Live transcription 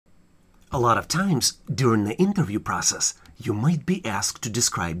A lot of times, during the interview process, you might be asked to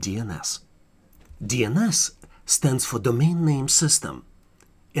describe DNS. DNS stands for Domain Name System,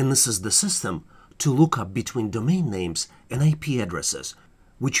 and this is the system to look up between domain names and IP addresses,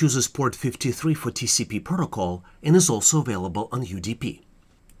 which uses port 53 for TCP protocol and is also available on UDP.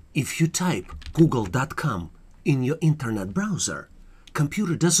 If you type google.com in your internet browser,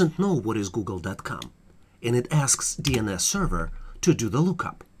 computer doesn't know what is google.com, and it asks DNS server to do the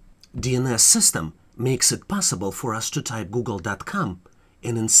lookup. DNS system makes it possible for us to type google.com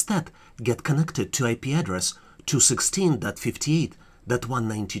and instead get connected to IP address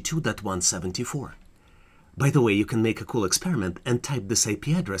 216.58.192.174. By the way, you can make a cool experiment and type this IP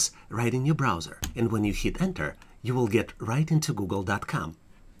address right in your browser, and when you hit enter, you will get right into google.com.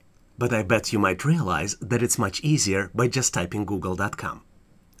 But I bet you might realize that it's much easier by just typing google.com.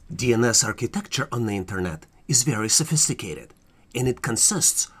 DNS architecture on the internet is very sophisticated, and it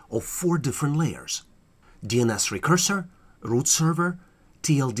consists of 4 different layers: DNS recursor, root server,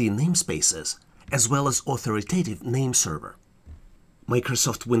 TLD namespaces, as well as authoritative name server.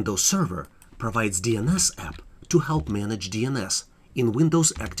 Microsoft Windows Server provides DNS app to help manage DNS in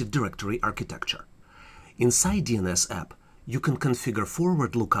Windows Active Directory architecture. Inside DNS app, you can configure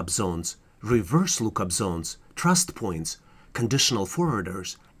forward lookup zones, reverse lookup zones, trust points, conditional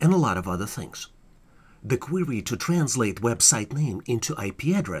forwarders, and a lot of other things. The query to translate website name into IP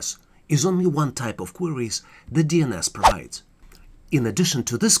address is only one type of queries that DNS provides. In addition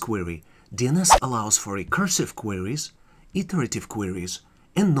to this query, DNS allows for recursive queries, iterative queries,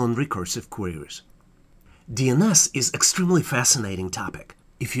 and non-recursive queries. DNS is extremely fascinating topic.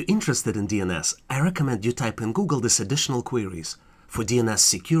 If you're interested in DNS, I recommend you type in Google these additional queries for DNS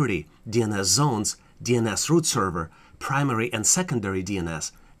security, DNS zones, DNS root server, primary and secondary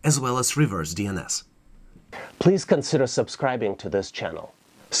DNS, as well as reverse DNS. Please consider subscribing to this channel.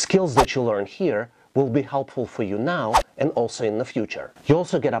 Skills that you learn here will be helpful for you now and also in the future. You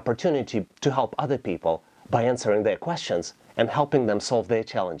also get opportunity to help other people by answering their questions and helping them solve their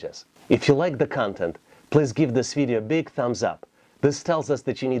challenges. If you like the content, please give this video a big thumbs up. This tells us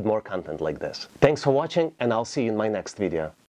that you need more content like this. Thanks for watching, and I'll see you in my next video.